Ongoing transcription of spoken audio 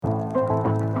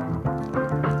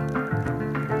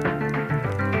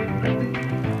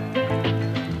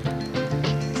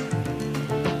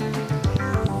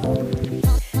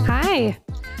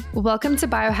Welcome to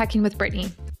Biohacking with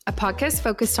Brittany, a podcast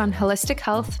focused on holistic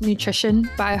health, nutrition,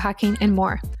 biohacking, and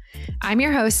more. I'm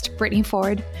your host, Brittany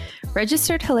Ford,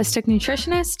 registered holistic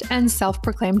nutritionist and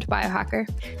self-proclaimed biohacker.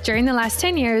 During the last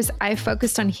 10 years, I've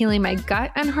focused on healing my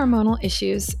gut and hormonal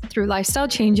issues through lifestyle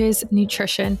changes,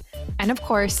 nutrition, and of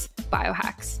course,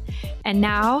 biohacks. And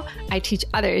now I teach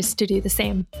others to do the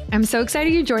same. I'm so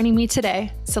excited you're joining me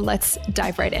today, so let's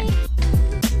dive right in.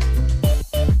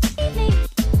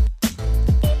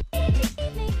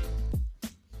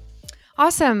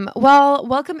 Awesome. Well,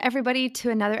 welcome everybody to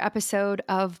another episode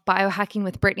of Biohacking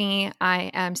with Brittany.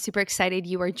 I am super excited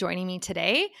you are joining me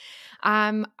today.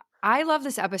 I love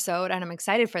this episode and I'm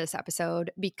excited for this episode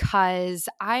because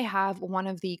I have one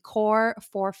of the core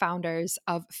 4 founders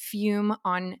of Fume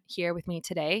on here with me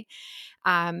today.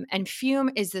 And Fume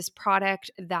is this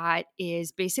product that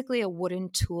is basically a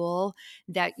wooden tool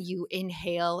that you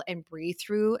inhale and breathe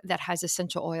through that has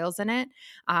essential oils in it.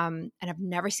 And I've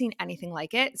never seen anything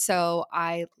like it. So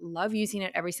I love using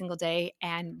it every single day.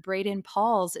 And Braden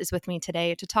Pauls is with me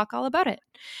today to talk all about it.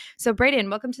 So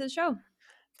Braden, welcome to the show.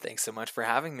 Thanks so much for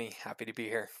having me. Happy to be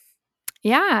here.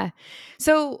 Yeah.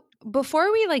 So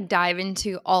before we dive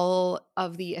into all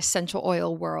of the essential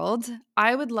oil world,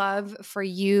 I would love for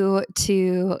you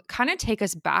to kind of take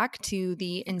us back to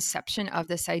the inception of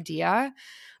this idea,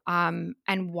 and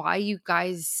why you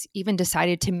guys even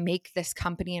decided to make this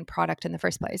company and product in the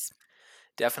first place.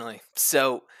 Definitely.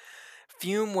 So,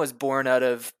 Fume was born out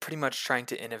of pretty much trying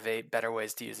to innovate better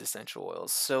ways to use essential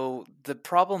oils. So, the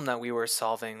problem that we were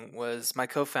solving was my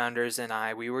co founders and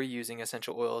I, we were using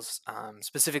essential oils,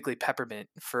 specifically peppermint,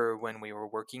 for when we were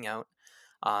working out.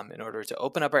 In order to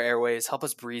open up our airways, help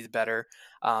us breathe better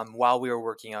while we were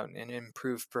working out and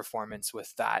improve performance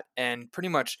with that. And pretty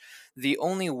much the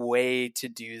only way to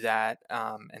do that,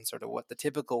 and sort of what the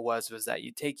typical was that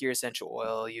you'd take your essential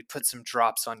oil, you'd put some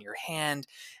drops on your hand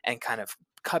and kind of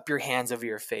cup your hands over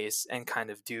your face and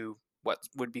kind of do what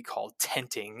would be called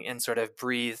tenting and sort of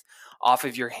breathe off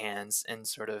of your hands and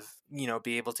sort of,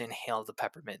 be able to inhale the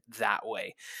peppermint that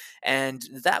way. And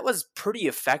that was pretty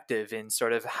effective in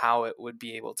sort of how it would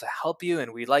be able to help you.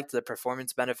 And we liked the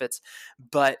performance benefits,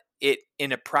 but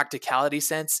in a practicality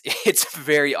sense, it's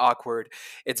very awkward.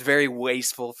 It's very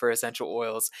wasteful for essential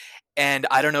oils. And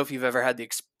I don't know if you've ever had the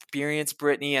experience,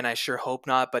 Brittany, and I sure hope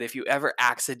not, but if you ever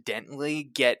accidentally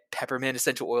get peppermint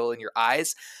essential oil in your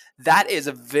eyes, that is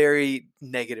a very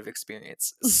negative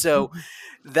experience. So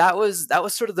that was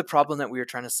sort of the problem that we were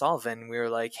trying to solve. And we were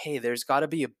like, hey, there's got to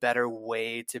be a better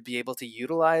way to be able to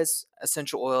utilize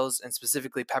essential oils and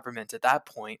specifically peppermint at that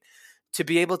point, to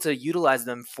be able to utilize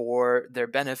them for their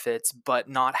benefits, but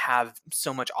not have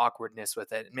so much awkwardness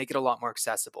with it and make it a lot more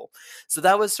accessible. So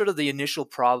that was sort of the initial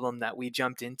problem that we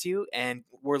jumped into, and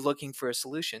we're looking for a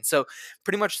solution. So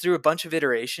pretty much through a bunch of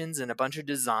iterations and a bunch of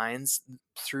designs,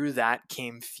 through that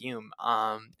came Fume.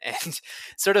 And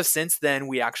sort of since then,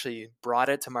 we actually brought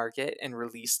it to market and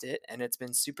released it. And it's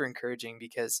been super encouraging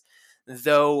because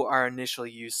though our initial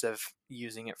use of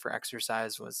using it for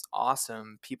exercise was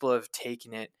awesome, people have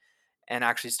taken it and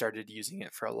actually started using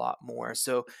it for a lot more.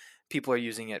 So people are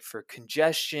using it for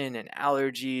congestion and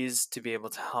allergies, to be able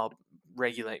to help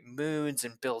regulate moods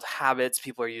and build habits.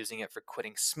 People are using it for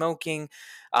quitting smoking.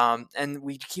 And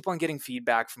we keep on getting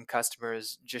feedback from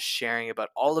customers just sharing about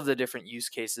all of the different use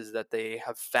cases that they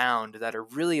have found that are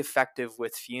really effective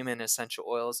with Fume and essential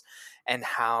oils, and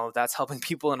how that's helping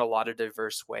people in a lot of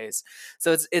diverse ways.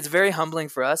 So it's very humbling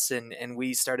for us. And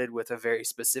we started with a very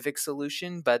specific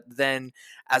solution, but then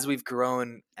as we've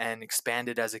grown and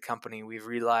expanded as a company, we've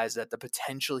realized that the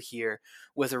potential here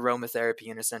with aromatherapy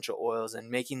and essential oils and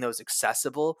making those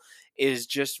accessible is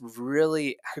just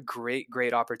really a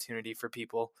great opportunity for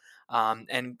people.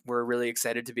 And we're really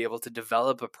excited to be able to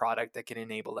develop a product that can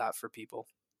enable that for people.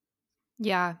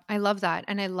 Yeah, I love that.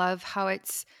 And I love how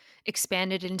it's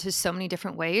expanded into so many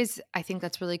different ways. I think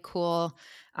that's really cool,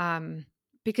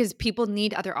 because people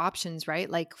need other options, right?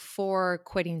 Like for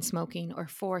quitting smoking or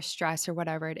for stress or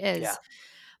whatever it Yeah. is.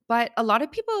 But a lot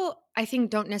of people, I think,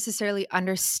 don't necessarily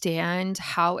understand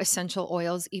how essential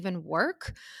oils even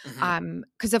work. Hmm.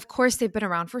 Because, of course, they've been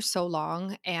around for so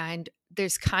long. And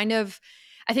there's kind of,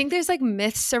 I think there's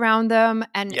myths around them.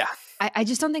 And Yeah. I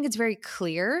just don't think it's very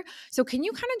clear. So, can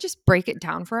you kind of just break it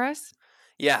down for us?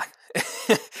 Yeah.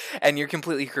 And you're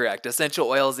completely correct. Essential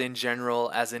oils in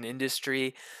general as an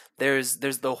industry, there's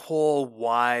the whole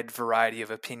wide variety of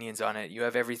opinions on it. You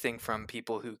have everything from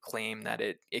people who claim that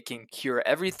it can cure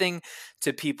everything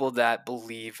to people that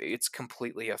believe it's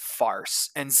completely a farce.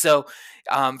 And so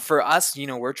for us,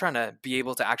 we're trying to be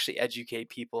able to actually educate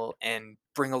people and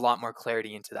bring a lot more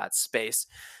clarity into that space.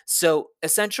 So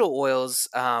essential oils,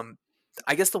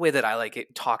 I guess the way that I like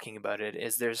it talking about it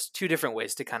is there's two different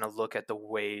ways to kind of look at the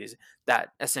ways that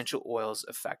essential oils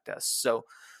affect us. So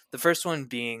the first one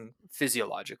being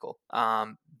physiological.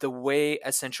 The way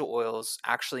essential oils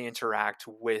actually interact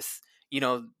with,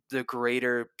 the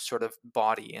greater sort of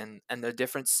body and the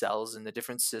different cells and the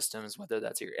different systems, whether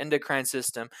that's your endocrine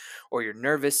system or your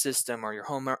nervous system or your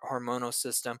hormonal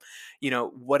system,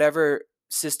 whatever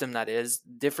system that is,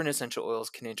 different essential oils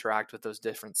can interact with those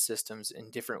different systems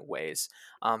in different ways,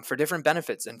 for different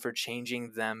benefits and for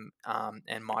changing them,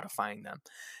 and modifying them.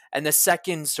 And the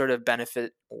second sort of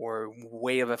benefit or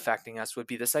way of affecting us would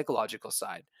be the psychological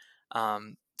side.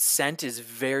 Scent is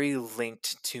very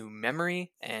linked to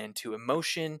memory and to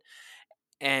emotion,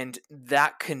 and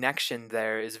that connection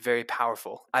there is very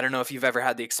powerful. I don't know if you've ever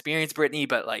had the experience, Brittany,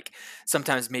 but like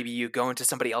sometimes maybe you go into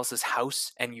somebody else's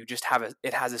house and you just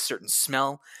it has a certain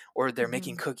smell, or they're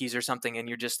making Mhm. cookies or something, and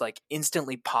you're just like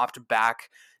instantly popped back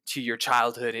to your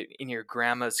childhood in your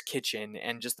grandma's kitchen,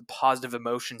 and just the positive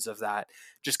emotions of that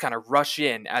just kind of rush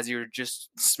in as you're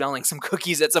just smelling some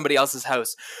cookies at somebody else's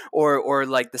house, or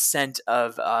like the scent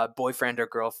of boyfriend or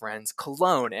girlfriend's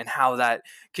cologne, and how that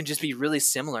can just be really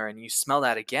similar, and you smell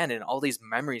that again and all these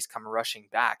memories come rushing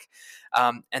back.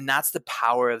 And that's the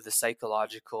power of the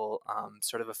psychological,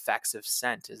 sort of effects of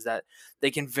scent, is that they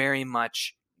can very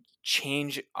much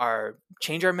change our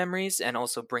memories and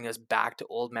also bring us back to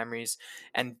old memories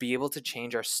and be able to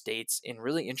change our states in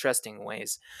really interesting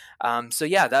ways. So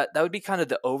yeah, that would be kind of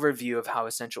the overview of how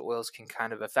essential oils can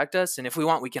kind of affect us, and if we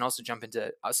want we can also jump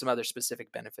into some other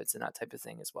specific benefits and that type of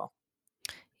thing as well.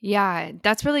 Yeah,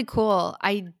 that's really cool.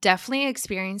 I definitely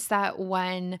experience that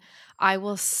when I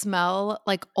will smell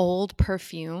like old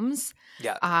perfumes.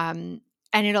 Yeah. Um,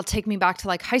 and it'll take me back to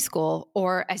like high school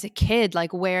or as a kid,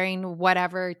 like wearing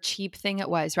whatever cheap thing it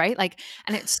was, right? Like,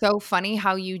 and it's so funny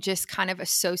how you just kind of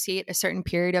associate a certain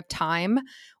period of time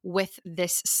with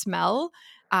this smell.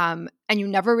 And you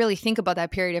never really think about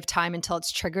that period of time until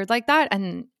it's triggered like that.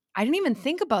 And I didn't even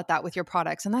think about that with your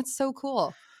products. And that's so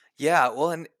cool. Yeah,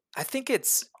 well, and I think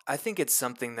it's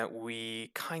something that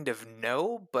we kind of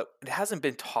know, but it hasn't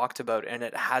been talked about and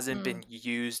it hasn't Mm, been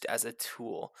used as a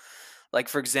tool. Like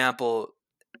for example,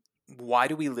 why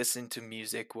do we listen to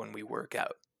music when we work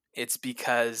out? It's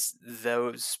because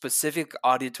those specific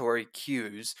auditory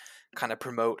cues kind of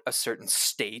promote a certain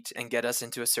state and get us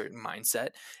into a certain mindset,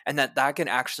 and that can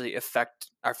actually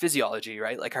affect our physiology,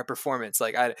 right? Like our performance.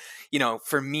 Like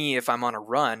for me, if I'm on a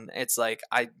run, it's like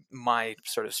my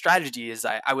sort of strategy is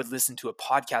I would listen to a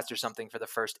podcast or something for the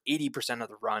first 80% of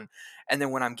the run, and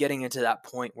then when I'm getting into that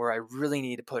point where I really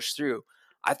need to push through,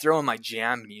 I throw in my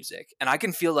jam music, and I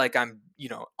can feel like I'm,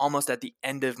 almost at the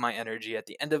end of my energy, at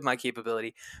the end of my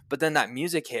capability. But then that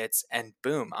music hits and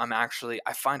boom, I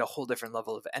find a whole different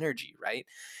level of energy, right?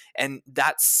 And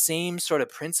that same sort of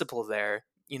principle there,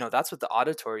 that's with the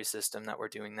auditory system that we're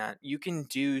doing that. You can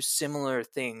do similar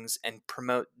things and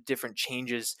promote different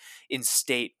changes in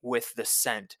state with the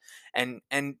scent. And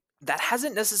that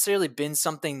hasn't necessarily been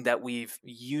something that we've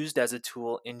used as a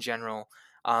tool in general,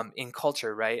 in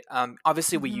culture, right?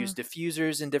 Obviously, we use mhm.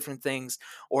 diffusers and different things,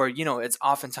 or it's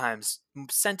oftentimes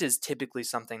scent is typically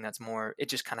something that's more. It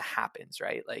just kind of happens,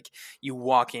 right? Like you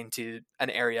walk into an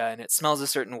area and it smells a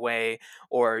certain way,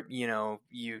 or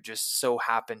you just so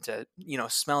happen to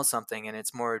smell something, and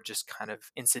it's more just kind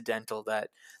of incidental that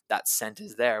that scent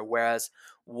is there. Whereas,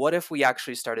 what if we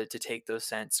actually started to take those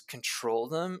scents, control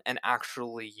them, and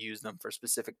actually use them for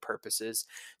specific purposes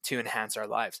to enhance our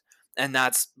lives? And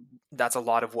that's a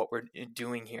lot of what we're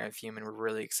doing here at Fume, and we're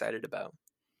really excited about.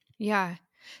 Yeah.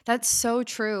 That's so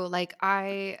true. Like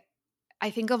I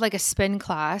think of like a spin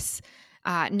class,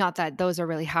 not that those are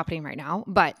really happening right now,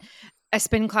 but a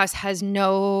spin class has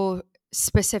no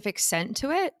specific scent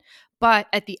to it. But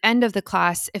at the end of the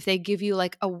class, if they give you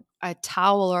like a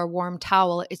towel or a warm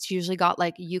towel, it's usually got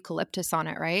like eucalyptus on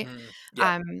it, right?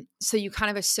 Yeah, So you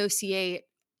kind of associate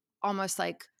almost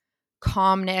like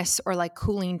calmness or like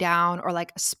cooling down or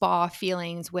like spa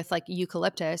feelings with like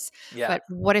eucalyptus. yeah. But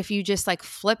what if you just like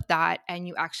flip that and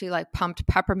you actually like pumped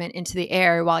peppermint into the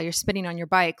air while you're spinning on your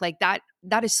bike? Like that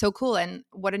is so cool, and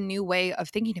what a new way of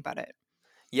thinking about it.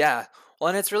 Yeah. Well,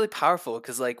 and it's really powerful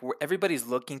because like everybody's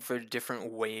looking for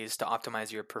different ways to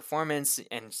optimize your performance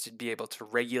and to be able to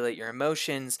regulate your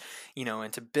emotions,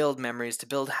 and to build memories, to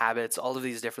build habits, all of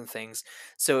these different things.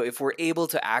 So if we're able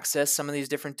to access some of these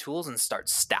different tools and start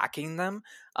stacking them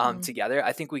Mm. together,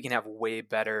 I think we can have way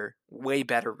better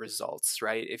results,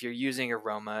 right? If you're using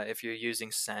aroma, if you're using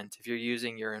scent, if you're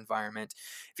using your environment,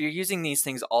 if you're using these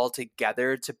things all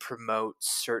together to promote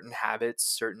certain habits,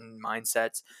 certain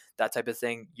mindsets, that type of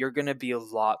thing, you're going to be a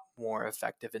lot more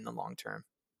effective in the long term.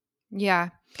 Yeah.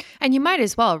 And you might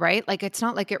as well, right? Like it's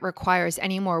not like it requires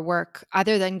any more work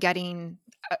other than getting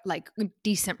like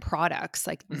decent products,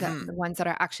 like the Hmm. ones that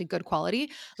are actually good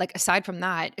quality. Like aside from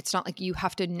that, it's not like you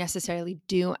have to necessarily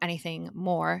do anything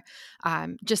more.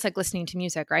 Just like listening to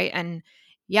music, right? And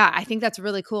yeah, I think that's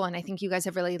really cool. And I think you guys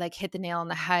have really like hit the nail on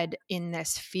the head in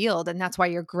this field. And that's why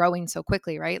you're growing so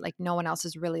quickly, right? Like no one else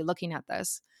is really looking at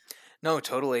this. No,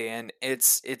 totally. And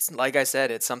it's like I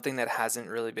said, it's something that hasn't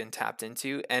really been tapped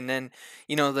into. And then,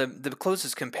 the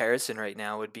closest comparison right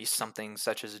now would be something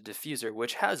such as a diffuser,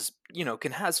 which has,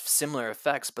 can has similar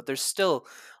effects, but there's still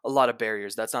a lot of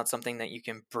barriers. That's not something that you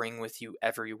can bring with you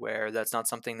everywhere. That's not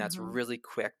something that's Hmm. really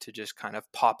quick to just kind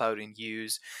of pop out and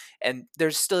use. And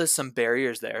there's still is some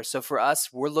barriers there. So for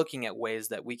us, we're looking at ways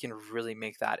that we can really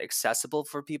make that accessible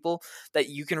for people, that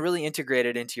you can really integrate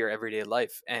it into your everyday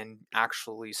life and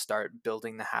actually start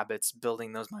building the habits,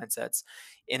 building those mindsets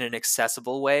in an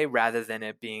accessible way rather than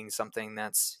it being something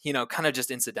that's, kind of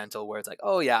just incidental where it's like,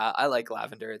 oh yeah, I like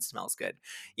lavender, it smells good.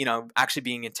 Actually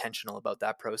being intentional about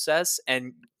that process.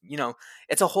 And,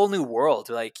 it's a whole new world.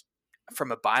 Like,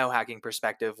 from a biohacking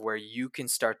perspective where you can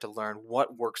start to learn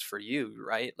what works for you,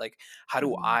 right? Like, how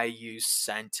do Hmm. I use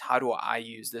scent? How do I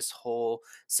use this whole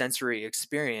sensory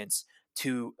experience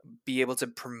to be able to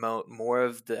promote more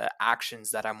of the actions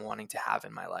that I'm wanting to have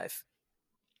in my life?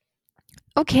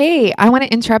 Okay, I want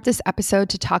to interrupt this episode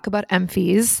to talk about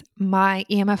Emphies, my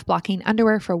EMF blocking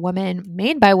underwear for women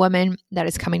made by women that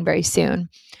is coming very soon.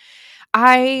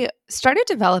 I started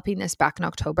developing this back in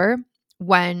October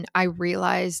when I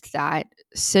realized that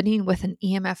sitting with an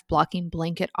EMF blocking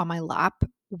blanket on my lap,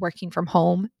 working from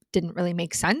home, didn't really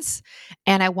make sense.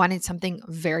 And I wanted something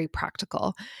very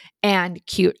practical and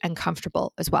cute and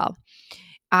comfortable as well.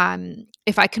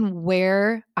 If I can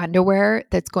wear underwear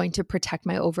that's going to protect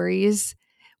my ovaries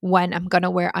when I'm going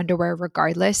to wear underwear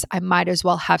regardless, I might as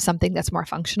well have something that's more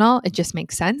functional. It just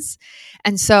makes sense.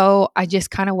 And so I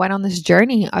just kind of went on this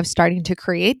journey of starting to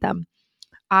create them.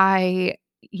 If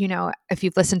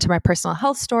you've listened to my personal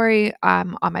health story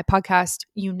on my podcast,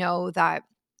 you know that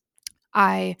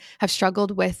I have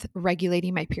struggled with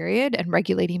regulating my period and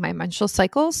regulating my menstrual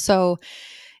cycle. So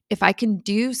if I can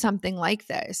do something like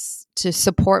this to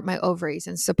support my ovaries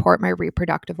and support my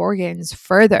reproductive organs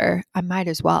further, I might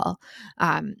as well.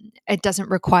 It doesn't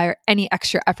require any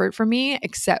extra effort for me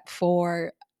except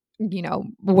for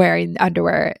wearing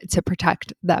underwear to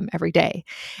protect them every day.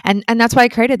 And that's why I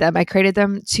created them. I created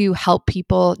them to help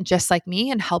people just like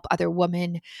me and help other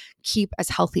women keep as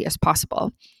healthy as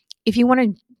possible. If you want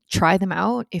to try them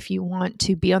out, if you want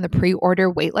to be on the pre-order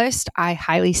waitlist, I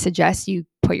highly suggest you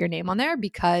put your name on there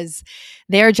because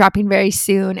they are dropping very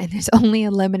soon and there's only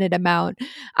a limited amount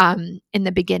in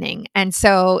the beginning. And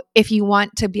so if you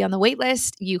want to be on the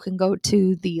waitlist, you can go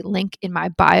to the link in my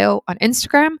bio on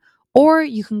Instagram, or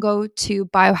you can go to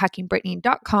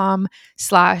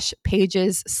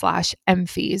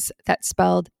biohackingbrittany.com/pages/emfies. That's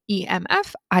spelled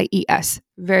EMFIES.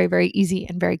 Very, very easy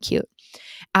and very cute.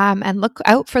 And look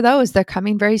out for those. They're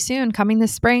coming very soon, coming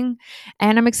this spring,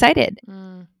 and I'm excited.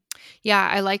 Yeah,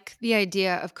 I like the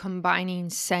idea of combining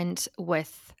scent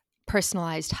with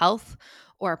personalized health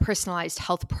or a personalized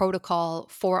health protocol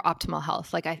for optimal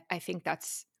health. Like I think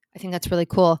that's really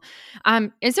cool.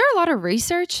 Is there a lot of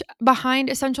research behind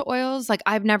essential oils? Like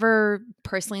I've never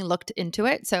personally looked into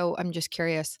it, so I'm just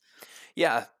curious.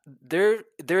 Yeah, there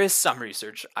is some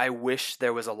research. I wish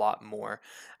there was a lot more.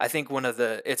 I think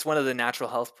it's one of the natural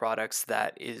health products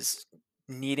that is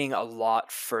needing a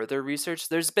lot further research.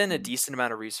 There's been a Mm. decent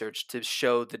amount of research to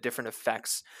show the different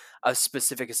effects of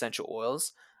specific essential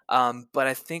oils. But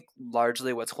I think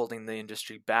largely what's holding the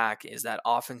industry back is that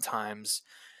oftentimes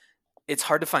it's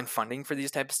hard to find funding for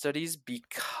these type of studies Right.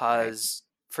 because,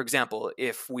 for example,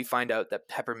 if we find out that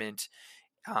peppermint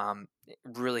it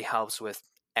really helps with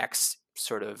X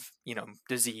sort of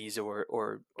disease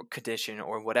or condition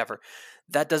or whatever,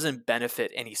 that doesn't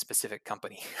benefit any specific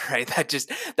company, right?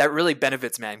 That really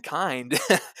benefits mankind,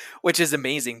 which is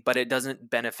amazing, but it doesn't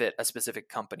benefit a specific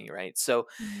company, right? So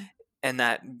Mhm. And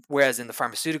that, whereas in the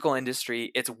pharmaceutical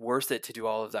industry, it's worth it to do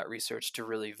all of that research to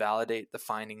really validate the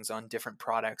findings on different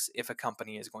products if a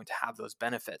company is going to have those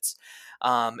benefits.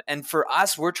 And for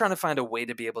us, we're trying to find a way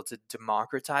to be able to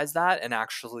democratize that and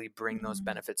actually bring those Mhm.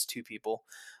 benefits to people,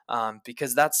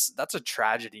 because that's a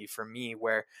tragedy for me,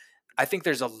 where I think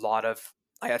there's a lot of,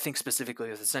 I think specifically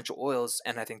with essential oils,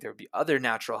 and I think there would be other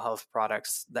natural health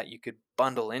products that you could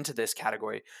bundle into this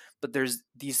category. But there's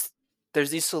these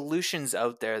solutions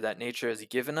out there that nature has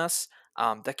given us,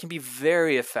 that can be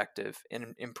very effective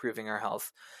in improving our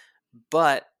health,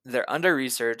 but they're under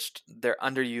researched, they're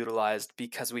underutilized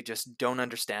because we just don't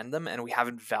understand them and we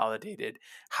haven't validated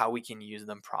how we can use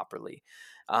them properly.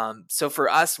 So for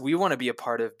us, we want to be a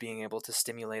part of being able to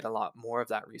stimulate a lot more of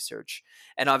that research.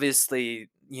 And obviously,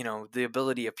 the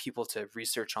ability of people to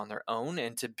research on their own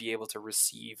and to be able to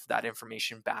receive that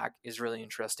information back is really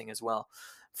interesting as well.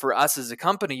 For us as a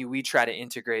company, we try to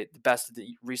integrate the best of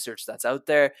the research that's out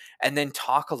there and then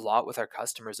talk a lot with our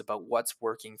customers about what's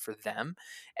working for them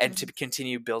and to Mhm.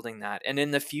 continue building that. And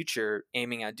in the future,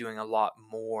 aiming at doing a lot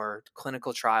more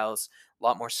clinical trials, a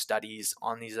lot more studies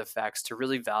on these effects to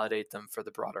really validate them for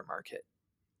the broader market.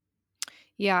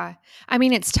 Yeah. I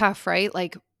mean, it's tough, right?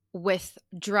 Like with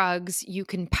drugs, you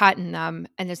can patent them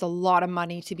and there's a lot of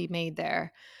money to be made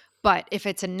there. But if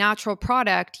it's a natural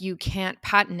product, you can't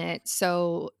patent it.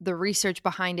 So the research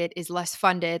behind it is less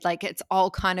funded. Like it's all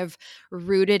kind of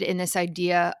rooted in this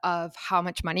idea of how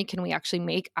much money can we actually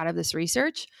make out of this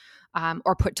research,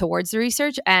 or put towards the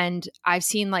research. And I've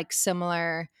seen like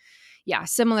similar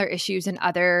issues in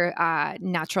other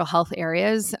natural health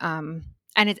areas.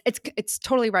 And it's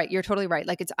totally right. You're totally right.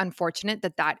 Like it's unfortunate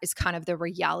that that is kind of the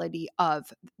reality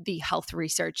of the health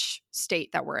research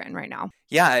state that we're in right now.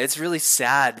 Yeah, it's really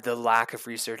sad, the lack of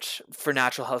research for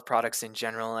natural health products in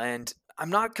general. And I'm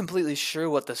not completely sure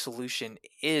what the solution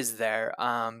is there.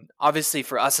 Obviously,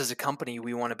 for us as a company,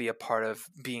 we want to be a part of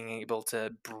being able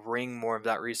to bring more of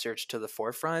that research to the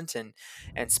forefront and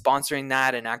sponsoring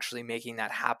that and actually making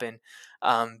that happen.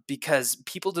 Because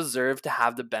people deserve to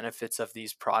have the benefits of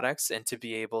these products and to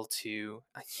be able to,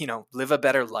 live a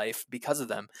better life because of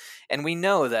them. And we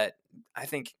know that, I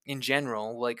think in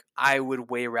general, like I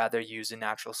would way rather use a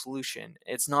natural solution.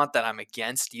 It's not that I'm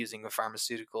against using a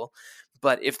pharmaceutical,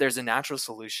 but if there's a natural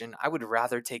solution, I would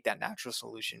rather take that natural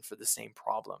solution for the same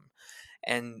problem.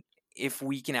 And if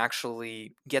we can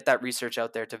actually get that research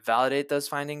out there to validate those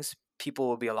findings, people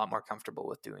will be a lot more comfortable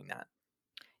with doing that.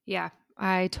 Yeah,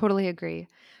 I totally agree.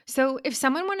 So if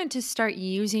someone wanted to start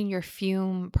using your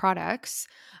Fume products,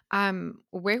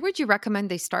 where would you recommend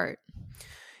they start?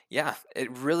 Yeah, it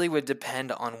really would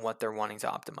depend on what they're wanting to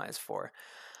optimize for.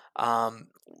 Um,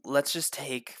 let's just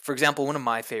take, for example, one of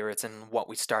my favorites and what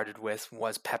we started with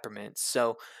was peppermint.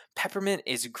 So, peppermint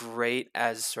is great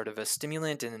as sort of a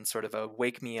stimulant and sort of a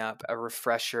wake me up, a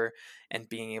refresher, and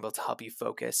being able to help you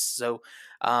focus. So,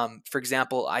 for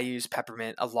example, I use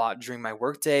peppermint a lot during my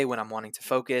workday when I'm wanting to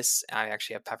focus. I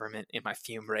actually have peppermint in my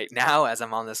fume right now as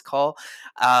I'm on this call.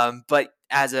 But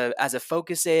as a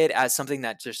focus aid, as something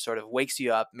that just sort of wakes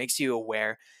you up, makes you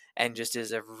aware, and just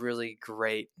is a really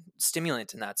great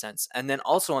stimulant in that sense. And then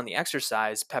also on the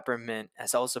exercise, peppermint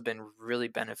has also been really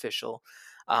beneficial,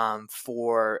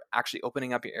 for actually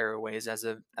opening up your airways as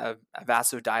a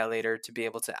vasodilator to be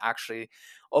able to actually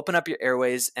open up your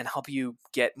airways and help you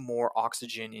get more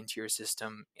oxygen into your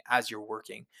system as you're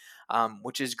working,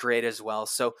 which is great as well.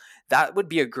 So that would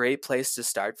be a great place to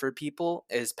start for people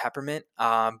is peppermint.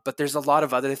 But there's a lot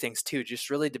of other things too. Just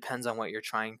really depends on what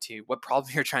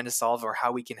problem you're trying to solve or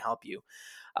how we can help you.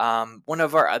 One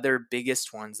of our other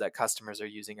biggest ones that customers are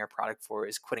using our product for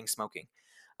is quitting smoking.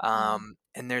 Mhm.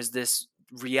 And there's this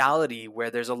reality where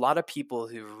there's a lot of people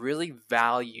who really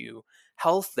value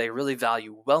health, they really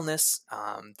value wellness,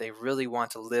 they really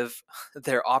want to live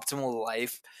their optimal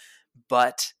life,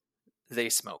 but they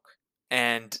smoke.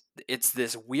 And it's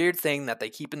this weird thing that they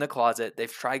keep in the closet. They've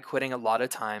tried quitting a lot of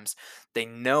times. They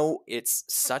know it's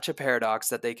such a paradox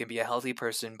that they can be a healthy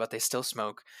person, but they still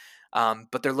smoke.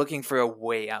 But they're looking for a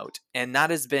way out. And that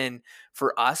has been,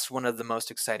 for us, one of the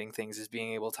most exciting things is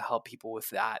being able to help people with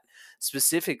that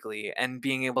specifically and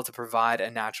being able to provide a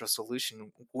natural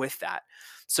solution with that.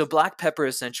 So, black pepper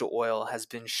essential oil has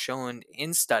been shown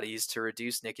in studies to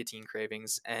reduce nicotine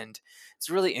cravings. And it's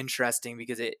really interesting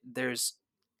because there's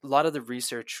a lot of the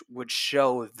research would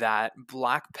show that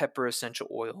black pepper essential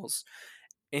oils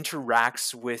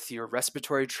interacts with your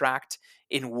respiratory tract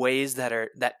in ways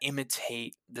that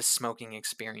imitate the smoking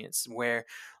experience, where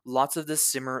lots of the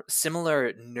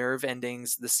similar nerve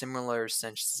endings, the similar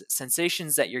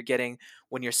sensations that you're getting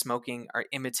when you're smoking are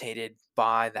imitated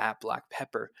by that black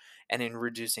pepper. and in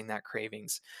reducing that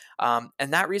cravings. And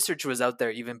that research was out there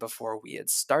even before we had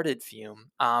started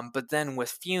Fume. But then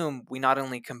with Fume, we not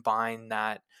only combine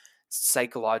that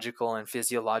psychological and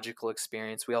physiological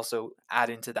experience, we also add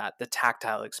into that the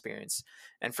tactile experience.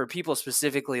 And for people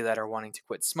specifically that are wanting to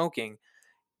quit smoking,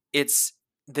 it's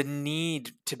the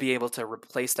need to be able to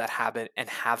replace that habit and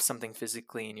have something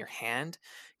physically in your hand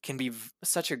can be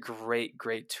such a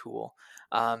great tool,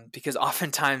 because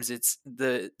oftentimes it's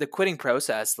the quitting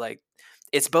process. Like,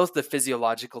 it's both the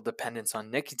physiological dependence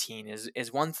on nicotine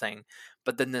is one thing,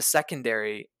 but then the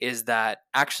secondary is that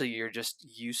actually you're just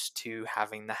used to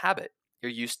having the habit.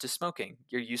 You're used to smoking.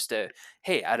 You're used to,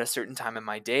 hey, at a certain time in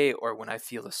my day or when I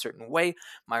feel a certain way,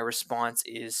 my response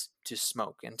is to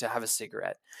smoke and to have a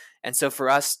cigarette. And so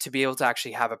for us to be able to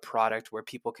actually have a product where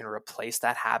people can replace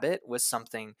that habit with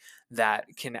something that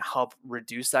can help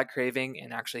reduce that craving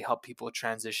and actually help people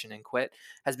transition and quit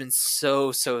has been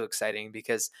so exciting,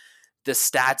 because the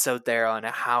stats out there on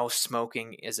how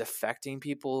smoking is affecting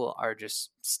people are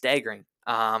just staggering.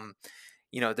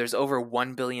 There's over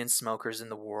 1 billion smokers in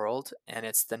the world, and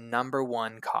it's the number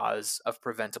one cause of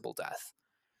preventable death.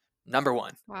 Number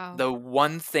one. Wow. The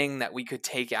one thing that we could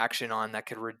take action on that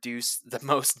could reduce the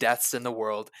most deaths in the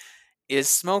world is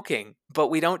smoking, but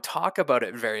we don't talk about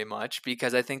it very much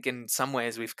because I think in some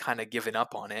ways we've kind of given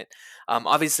up on it.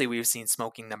 Obviously, we've seen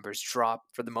smoking numbers drop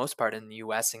for the most part in the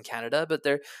U.S. and Canada, but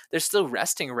they're still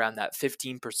resting around that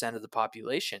 15% of the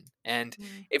population. And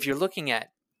Mm. if you're looking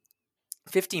at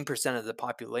 15% of the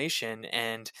population,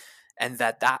 and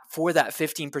that for that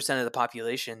 15% of the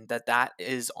population that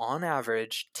is on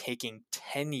average taking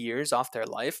 10 years off their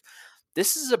life,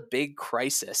 this is a big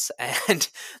crisis. And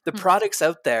the Hmm. products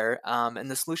out there, and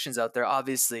the solutions out there,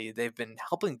 obviously they've been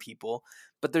helping people,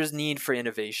 but there's need for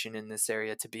innovation in this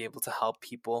area to be able to help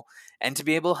people, and to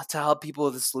be able to help people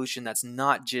with a solution that's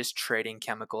not just trading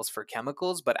chemicals for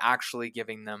chemicals, but actually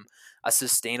giving them a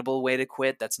sustainable way to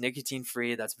quit that's nicotine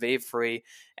free, that's vape free,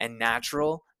 and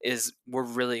natural. Is We're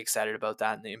really excited about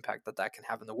that and the impact that that can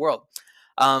have in the world.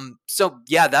 So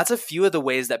yeah, that's a few of the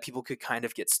ways that people could kind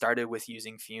of get started with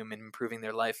using Fume and improving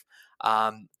their life.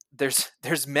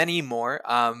 There's many more.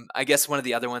 I guess one of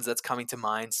the other ones that's coming to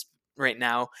mind right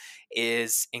now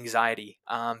is anxiety.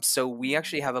 So we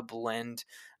actually have a blend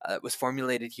that was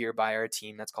formulated here by our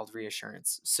team that's called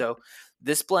Reassurance. So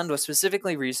this blend was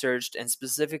specifically researched and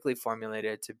specifically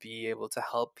formulated to be able to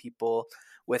help people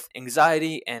with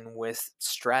anxiety and with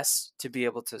stress to be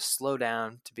able to slow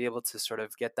down, to be able to sort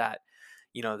of get that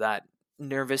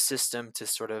nervous system to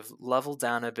sort of level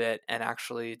down a bit, and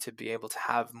actually to be able to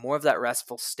have more of that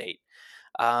restful state.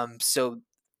 So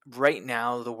right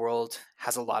now the world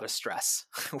has a lot of stress.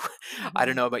 I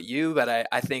don't Mhm. know about you, but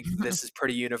I think this is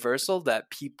pretty universal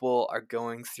that people are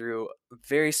going through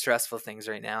very stressful things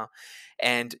right now.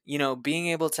 And being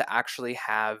able to actually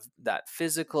have that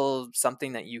physical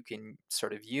something that you can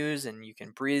sort of use and you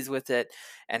can breathe with it,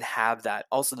 and have that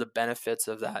also the benefits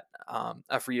of that,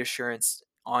 of reassurance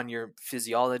on your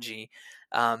physiology,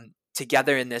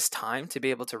 together in this time to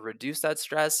be able to reduce that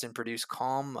stress and produce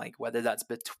calm, like whether that's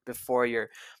before your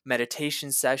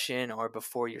meditation session or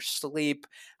before your sleep,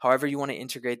 however you want to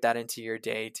integrate that into your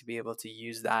day, to be able to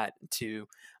use that to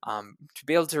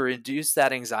be able to reduce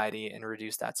that anxiety and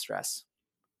reduce that stress.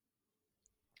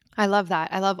 I love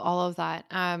that. I love all of that.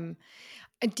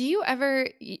 Do you ever,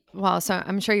 well, so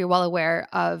I'm sure you're well aware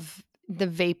of the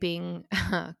vaping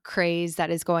craze that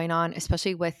is going on,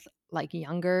 especially with like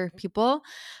younger people,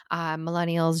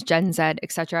 millennials, Gen Z,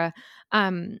 etc.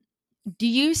 Um, do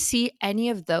you see any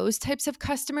of those types of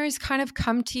customers kind of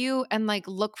come to you and like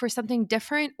look for something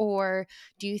different, or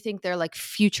do you think they're like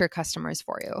future customers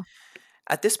for you?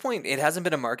 At this point, it hasn't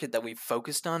been a market that we've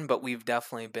focused on, but we've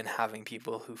definitely been having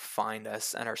people who find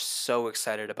us and are so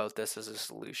excited about this as a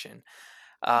solution.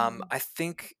 Mm. I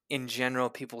think in general,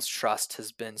 people's trust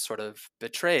has been sort of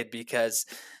betrayed because,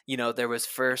 there was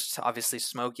first, obviously,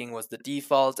 smoking was the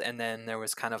default, and then there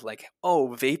was kind of like,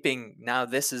 oh, vaping, now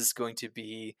this is going to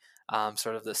be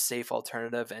sort of the safe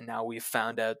alternative. And now we've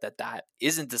found out that that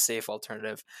isn't the safe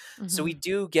alternative. So we Mhm.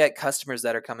 do get customers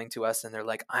that are coming to us and they're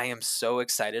like, I am so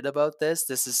excited about this.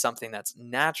 This is something that's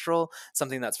natural,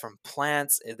 something that's from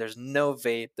plants. There's no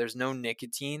vape, there's no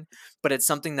nicotine, but it's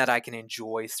something that I can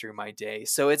enjoy through my day.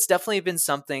 So it's definitely been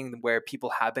something where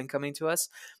people have been coming to us,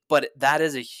 but that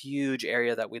is a huge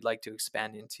area that we'd like to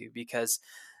expand into, because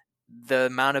the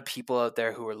amount of people out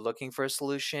there who are looking for a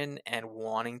solution and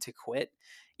wanting to quit,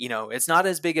 it's not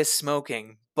as big as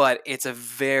smoking, but it's a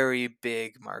very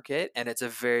big market, and it's a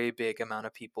very big amount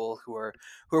of people who are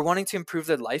wanting to improve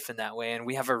their life in that way, and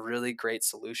we have a really great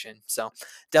solution. So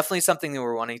definitely something that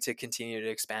we're wanting to continue to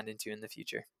expand into in the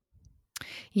future.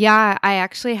 Yeah, I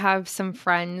actually have some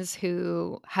friends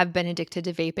who have been addicted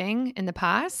to vaping in the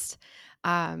past.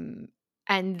 Um,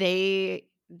 and they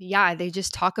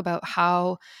just talk about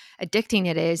how addicting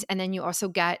it is. And then you also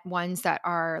get ones that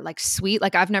are like sweet.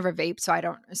 Like I've never vaped, so I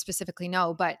don't specifically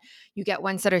know, but you get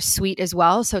ones that are sweet as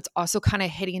well. So it's also kind of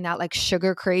hitting that like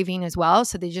sugar craving as well.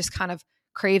 So they just kind of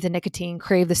crave the nicotine,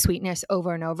 crave the sweetness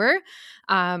over and over.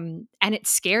 And it's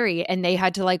scary. And they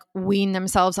had to like wean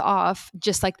themselves off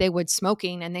just like they would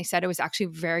smoking. And they said it was actually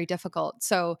very difficult.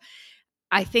 So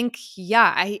I think,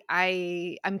 yeah,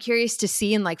 I'm curious to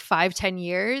see in like 5, 10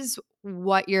 years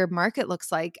what your market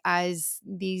looks like as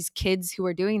these kids who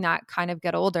are doing that kind of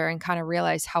get older and kind of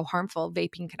realize how harmful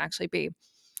vaping can actually be.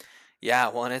 Yeah,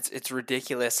 well, and it's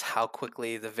ridiculous how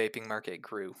quickly the vaping market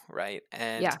grew, right?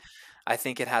 And Yeah. I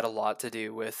think it had a lot to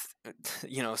do with,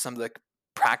 some of the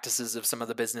practices of some of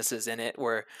the businesses in it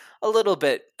were a little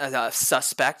bit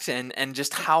suspect, and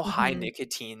just how high Hmm.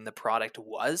 nicotine the product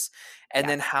was, and Yeah.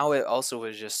 then how it also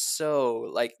was just so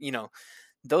like,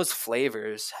 those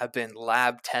flavors have been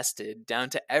lab tested down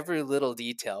to every little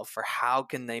detail for how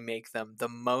can they make them the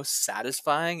most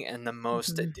satisfying and the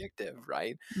most Hmm. addictive,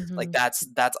 right? Like Hmm.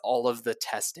 that's all of the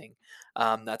testing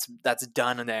that's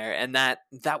done in there, and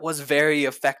that was very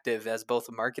effective as both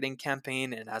a marketing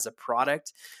campaign and as a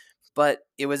product, but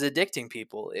it was addicting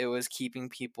people. It was keeping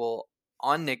people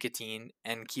on nicotine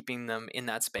and keeping them in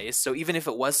that space. So even if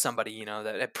it was somebody,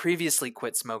 that had previously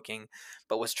quit smoking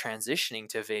but was transitioning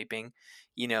to vaping,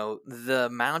 the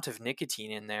amount of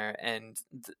nicotine in there and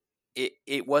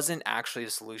it wasn't actually a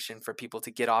solution for people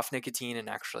to get off nicotine and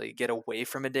actually get away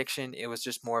from addiction. It was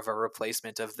just more of a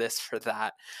replacement of this for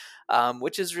that,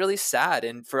 which is really sad.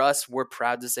 And for us, we're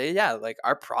proud to say, yeah, like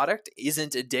our product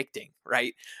isn't addicting,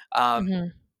 right? Um, Hmm.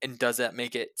 and does that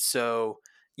make it so,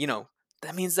 you know,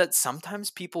 that means that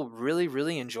sometimes people really,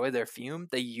 really enjoy their fume.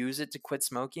 They use it to quit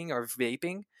smoking or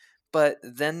vaping, but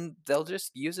then they'll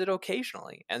just use it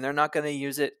occasionally and they're not going to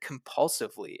use it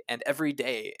compulsively and every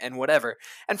day and whatever.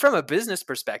 And from a business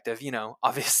perspective,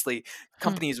 obviously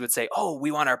companies would say, oh,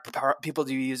 we want our people to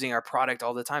be using our product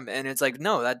all the time. And it's like,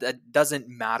 no, that doesn't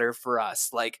matter for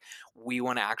us. Like, we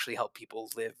want to actually help people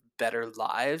live better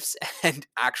lives and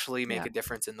actually make Yeah. a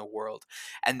difference in the world,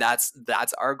 and that's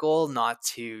our goal, not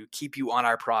to keep you on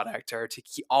our product or to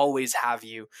always have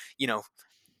you, you know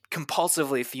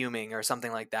compulsively fuming or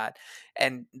something like that.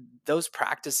 And those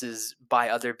practices by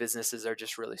other businesses are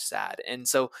just really sad. And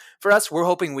so for us, we're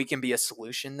hoping we can be a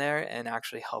solution there and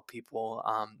actually help people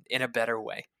in a better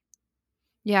way.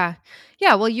 Yeah.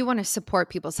 Yeah, well, you wanna support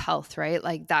people's health, right?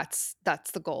 Like, that's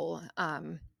the goal,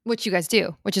 which you guys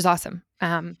do, which is awesome,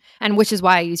 and which is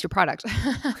why I use your product.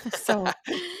 So,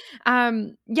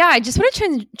 yeah, I just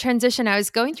wanna transition. I was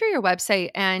going through your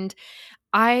website, and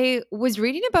I was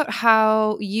reading about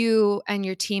how you and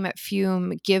your team at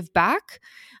Fume give back.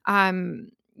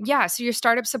 Yeah, so your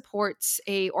startup supports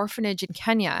a orphanage in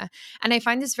Kenya, and I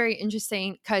find this very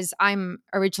interesting because 'cause I'm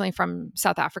originally from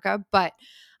South Africa, but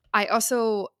I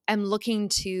also am looking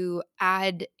to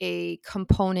add a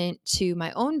component to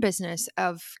my own business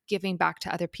of giving back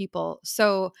to other people.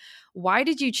 So, why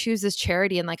did you choose this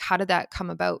charity and like how did that come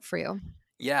about for you?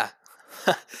 Yeah.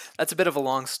 That's a bit of a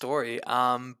long story.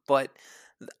 But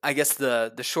I guess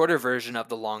the shorter version of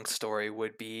the long story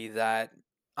would be that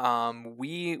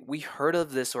we heard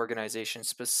of this organization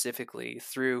specifically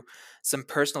through some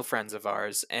personal friends of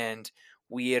ours, and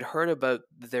we had heard about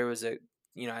there was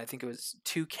I think it was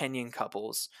two Kenyan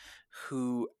couples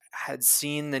who had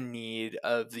seen the need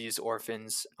of these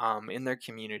orphans in their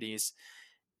communities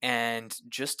and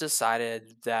just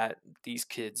decided that these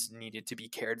kids needed to be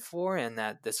cared for and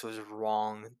that this was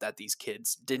wrong that these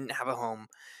kids didn't have a home,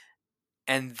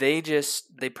 and they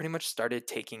pretty much started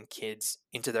taking kids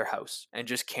into their house and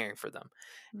just caring for them.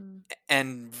 Mm.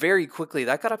 And very quickly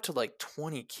that got up to like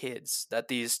 20 kids that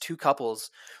these two couples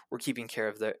were keeping care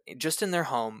of just in their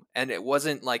home, and it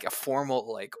wasn't like a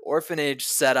formal like orphanage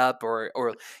setup, or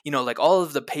like all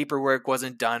of the paperwork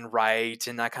wasn't done right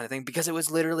and that kind of thing, because it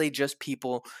was literally just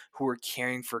people who were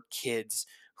caring for kids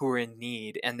who were in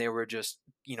need, and they were just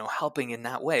helping in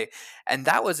that way. And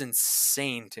that was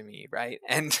insane to me, right?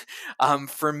 And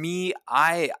for me,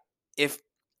 if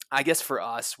I guess for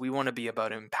us, we want to be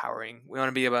about empowering. We want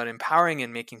to be about empowering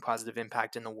and making positive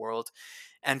impact in the world.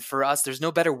 And for us, there's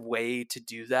no better way to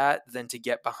do that than to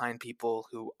get behind people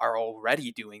who are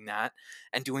already doing that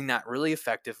and doing that really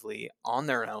effectively on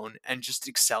their own and just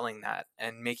excelling that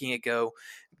and making it go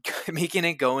making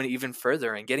it go even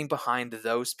further and getting behind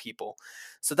those people.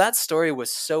 So that story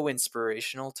was so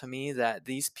inspirational to me that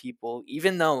these people,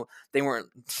 even though they weren't,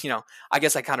 I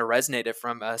guess I kind of resonated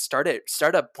from a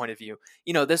startup point of view.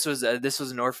 This was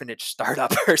an orphanage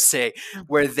startup per se,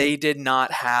 where they did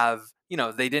not have,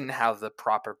 they didn't have the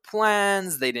proper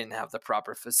plans, they didn't have the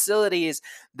proper facilities,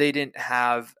 they didn't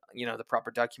have, the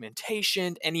proper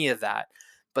documentation, any of that.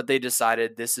 But they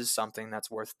decided this is something that's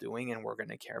worth doing and we're going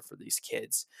to care for these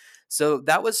kids. So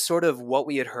that was sort of what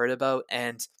we had heard about,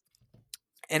 and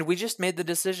we just made the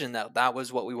decision that that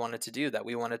was what we wanted to do, that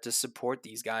we wanted to support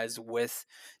these guys with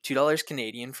 $2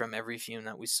 Canadian from every fume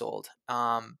that we sold.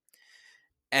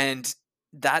 And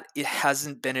that it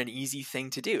hasn't been an easy thing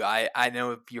to do. I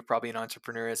know you're probably an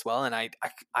entrepreneur as well, and I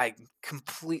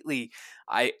completely,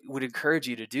 I would encourage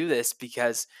you to do this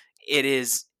because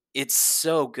it's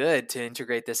so good to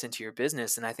integrate this into your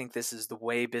business, and I think this is the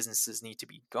way businesses need to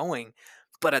be going.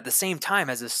 But at the same time,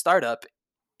 as a startup,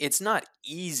 it's not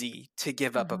easy to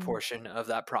give up a Mm-hmm. portion of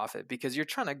that profit because you're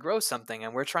trying to grow something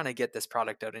and we're trying to get this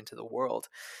product out into the world.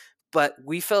 But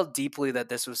we felt deeply that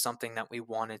this was something that we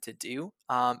wanted to do,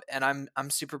 and I'm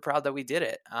super proud that we did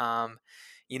it. I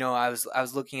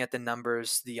was looking at the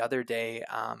numbers the other day.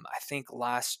 I think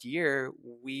last year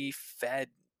we fed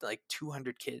like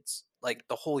 200 kids, like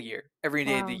the whole year, every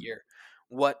day of the Wow. year.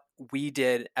 What we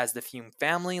did as the Fume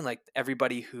family, like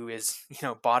everybody who is,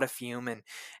 bought a Fume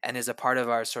and is a part of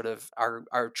our sort of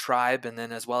our tribe, and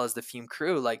then as well as the Fume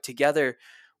crew, like together,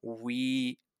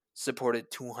 we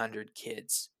supported 200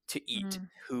 kids to eat Mm.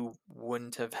 who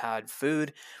wouldn't have had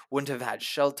food, wouldn't have had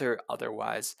shelter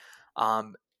otherwise.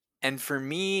 Um, and for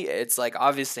me, it's like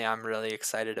obviously I'm really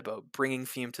excited about bringing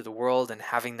Fume to the world and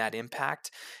having that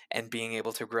impact and being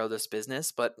able to grow this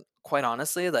business. But quite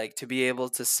honestly, like to be able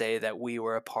to say that we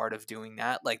were a part of doing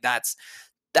that, like that's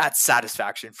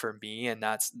satisfaction for me, and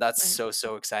that's Right.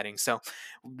 so exciting. So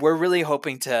we're really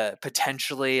hoping to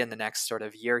potentially in the next sort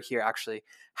of year here actually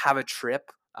have a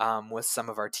trip with some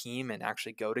of our team and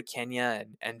actually go to Kenya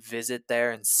and visit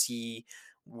there and see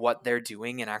what they're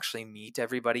doing and actually meet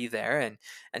everybody there,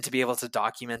 and to be able to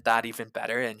document that even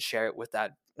better and share it with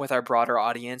our broader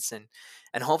audience,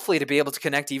 and hopefully to be able to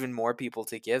connect even more people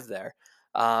to give there.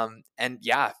 And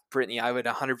yeah, Brittany, I would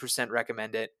 100%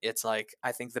 recommend it. It's like,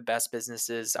 I think the best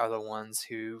businesses are the ones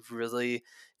who really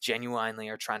genuinely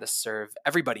are trying to serve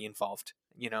everybody involved.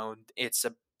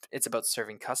 It's about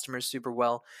serving customers super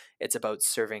well. It's about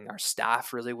serving our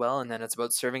staff really well. And then it's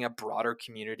about serving a broader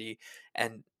community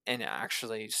and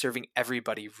actually serving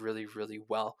everybody really, really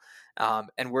well.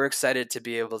 And we're excited to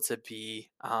be able to be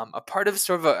a part of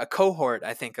sort of a cohort,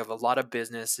 I think, of a lot of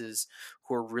businesses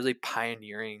who are really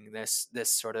pioneering this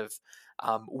sort of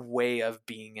way of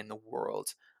being in the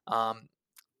world. Um,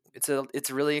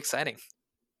 it's really exciting.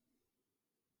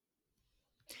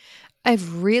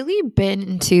 I've really been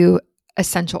into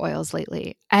essential oils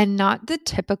lately, and not the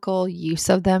typical use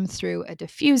of them through a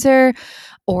diffuser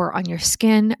or on your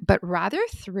skin, but rather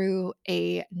through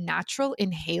a natural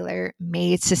inhaler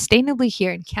made sustainably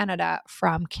here in Canada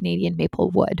from Canadian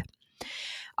maple wood.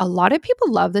 A lot of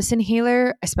people love this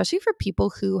inhaler, especially for people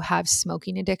who have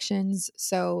smoking addictions.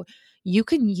 So you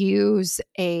can use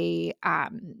a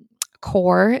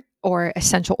core or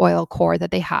essential oil core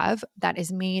that they have that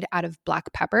is made out of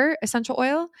black pepper essential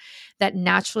oil that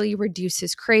naturally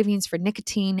reduces cravings for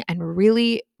nicotine and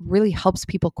really, really helps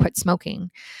people quit smoking.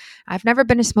 I've never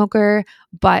been a smoker,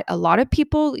 but a lot of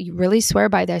people really swear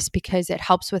by this because it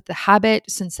helps with the habit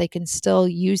since they can still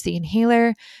use the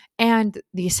inhaler, and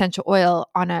the essential oil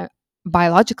on a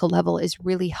biological level is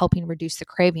really helping reduce the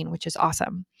craving, which is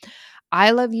awesome.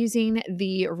 I love using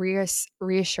the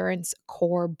Reassurance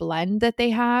Core blend that they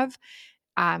have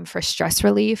for stress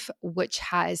relief, which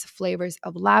has flavors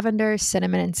of lavender,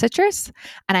 cinnamon, and citrus.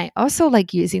 And I also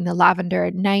like using the lavender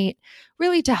at night,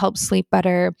 really to help sleep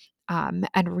better and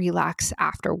relax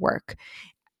after work.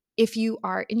 If you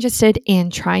are interested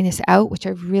in trying this out, which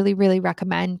I really, really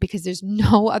recommend because there's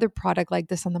no other product like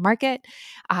this on the market,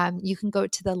 you can go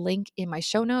to the link in my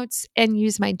show notes and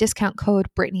use my discount code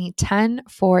Brittany10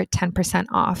 for 10%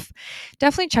 off.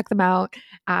 Definitely check them out,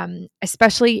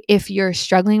 especially if you're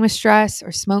struggling with stress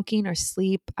or smoking or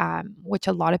sleep, which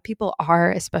a lot of people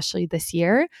are, especially this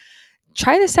year.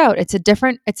 Try this out. It's a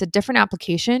different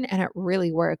application and it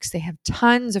really works. They have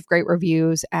tons of great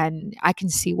reviews and I can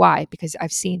see why because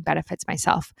I've seen benefits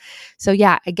myself. So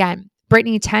yeah, again,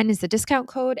 Brittany 10 is the discount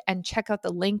code and check out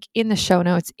the link in the show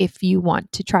notes if you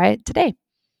want to try it today.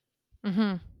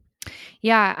 hmm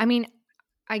Yeah, I mean,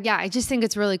 I just think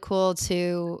it's really cool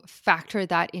to factor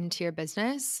that into your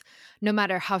business. No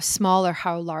matter how small or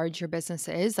how large your business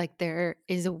is, like there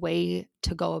is a way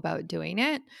to go about doing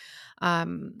it.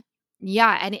 Um,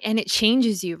 yeah, and it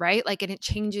changes you, right? Like, and it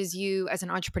changes you as an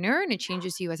entrepreneur, and it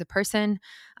changes you as a person.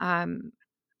 Um,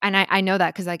 and I know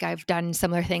that because like I've done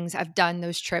similar things. I've done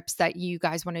those trips that you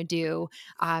guys want to do,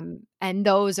 and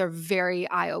those are very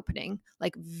eye opening,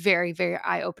 like very very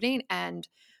eye opening, and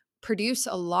produce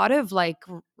a lot of like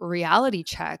reality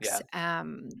checks, Yeah.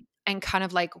 and kind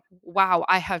of like, wow,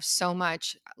 I have so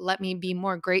much, let me be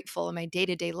more grateful in my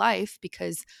day-to-day life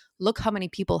because look how many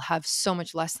people have so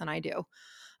much less than I do.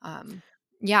 um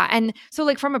yeah, and so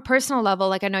like from a personal level,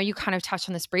 like I know you kind of touched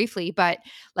on this briefly, but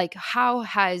like how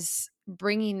has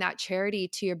bringing that charity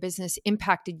to your business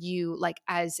impacted you like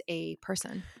as a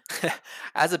person?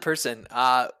 As a person,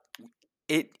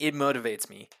 it motivates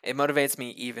me. It motivates me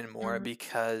even more Mhm.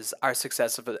 because our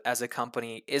success as a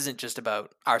company isn't just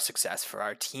about our success for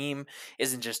our team,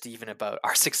 isn't just even about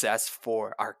our success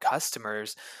for our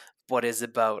customers, but is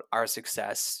about our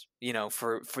success,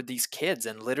 for these kids,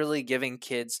 and literally giving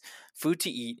kids food to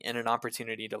eat and an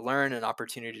opportunity to learn, an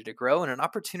opportunity to grow, and an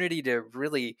opportunity to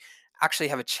really actually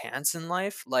have a chance in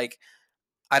life. Like,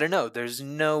 I don't know, there's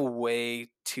no way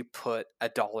to put a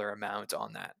dollar amount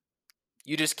on that.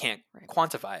 You just can't Right.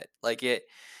 quantify it. Like,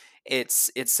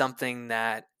 it's something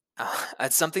that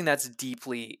it's something that's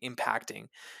deeply impacting.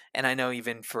 And I know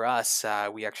even for us,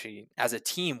 we actually, as a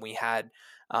team, we had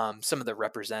some of the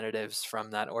representatives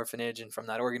from that orphanage and from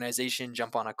that organization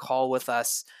jump on a call with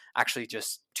us actually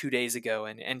just 2 days ago,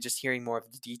 and just hearing more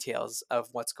of the details of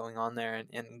what's going on there,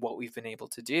 and what we've been able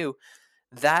to do.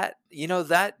 That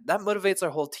motivates our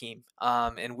whole team,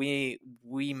 and we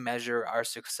measure our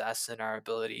success and our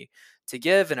ability to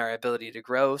give and our ability to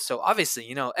grow. So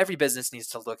obviously, every business needs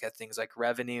to look at things like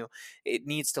revenue. It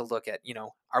needs to look at,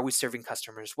 are we serving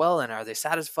customers well, and are they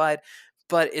satisfied?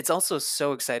 But it's also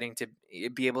so exciting to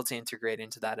be able to integrate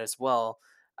into that as well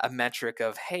a metric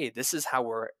of, hey, this is how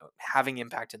we're having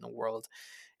impact in the world.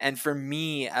 And for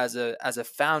me, as a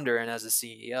founder and as a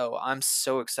CEO, I'm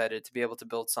so excited to be able to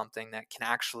build something that can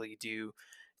actually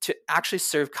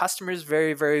serve customers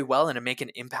very, very well, and to make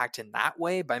an impact in that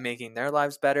way by making their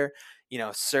lives better.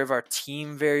 Serve our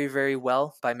team very, very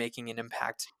well by making an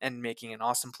impact and making an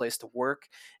awesome place to work,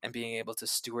 and being able to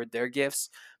steward their gifts.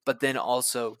 But then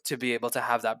also to be able to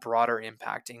have that broader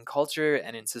impact in culture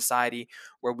and in society,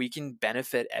 where we can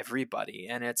benefit everybody.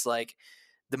 And it's like,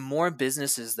 the more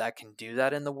businesses that can do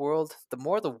that in the world, the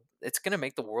more it's going to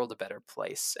make the world a better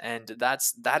place. And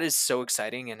that is so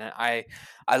exciting. And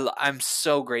I'm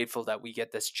so grateful that we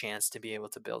get this chance to be able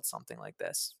to build something like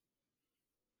this.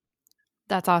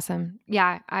 That's awesome.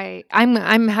 Yeah,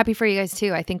 I'm happy for you guys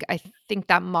too. I think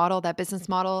that model, that business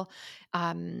model,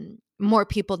 more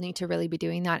people need to really be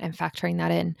doing that and factoring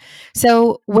that in.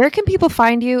 So, where can people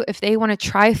find you if they want to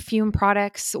try Fume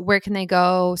products? Where can they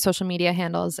go? Social media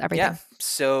handles, Yeah. everything.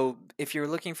 So if you're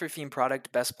looking for Fume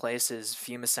product, best place is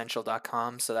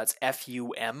fumeessential.com. So that's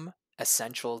FUM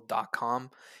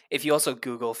essential.com. If you also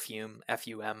Google Fume,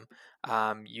 FUM,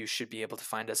 you should be able to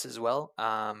find us as well.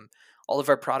 All of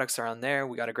our products are on there.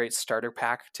 We got a great starter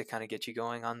pack to kind of get you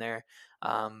going on there,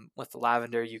 with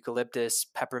lavender, eucalyptus,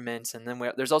 peppermint. And then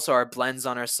there's also our blends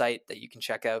on our site that you can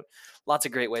check out. Lots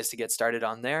of great ways to get started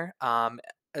on there.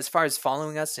 As far as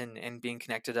following us and being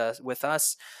connected with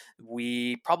us,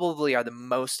 we probably are the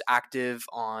most active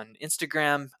on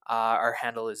Instagram. Our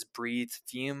handle is Breathe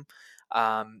Fume.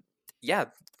 Um, yeah,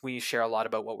 we share a lot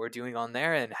about what we're doing on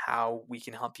there and how we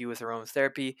can help you with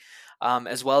aromatherapy.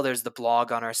 As well, there's the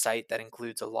blog on our site that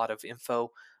includes a lot of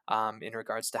info, in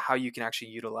regards to how you can actually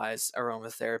utilize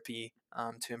aromatherapy,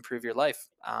 to improve your life.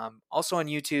 Also on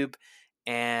YouTube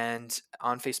and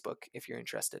on Facebook if you're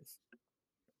interested.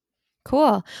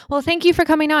 Cool. Well, thank you for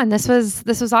coming on. This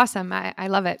was awesome. I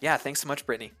love it. Yeah, thanks so much,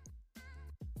 Brittany.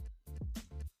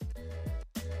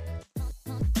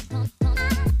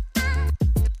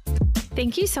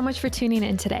 Thank you so much for tuning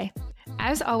in today.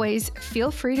 As always,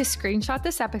 feel free to screenshot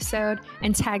this episode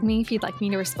and tag me if you'd like me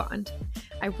to respond.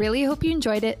 I really hope you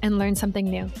enjoyed it and learned something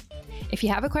new. If you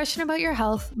have a question about your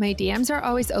health, my DMs are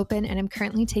always open and I'm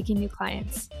currently taking new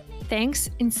clients. Thanks,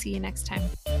 and see you next time.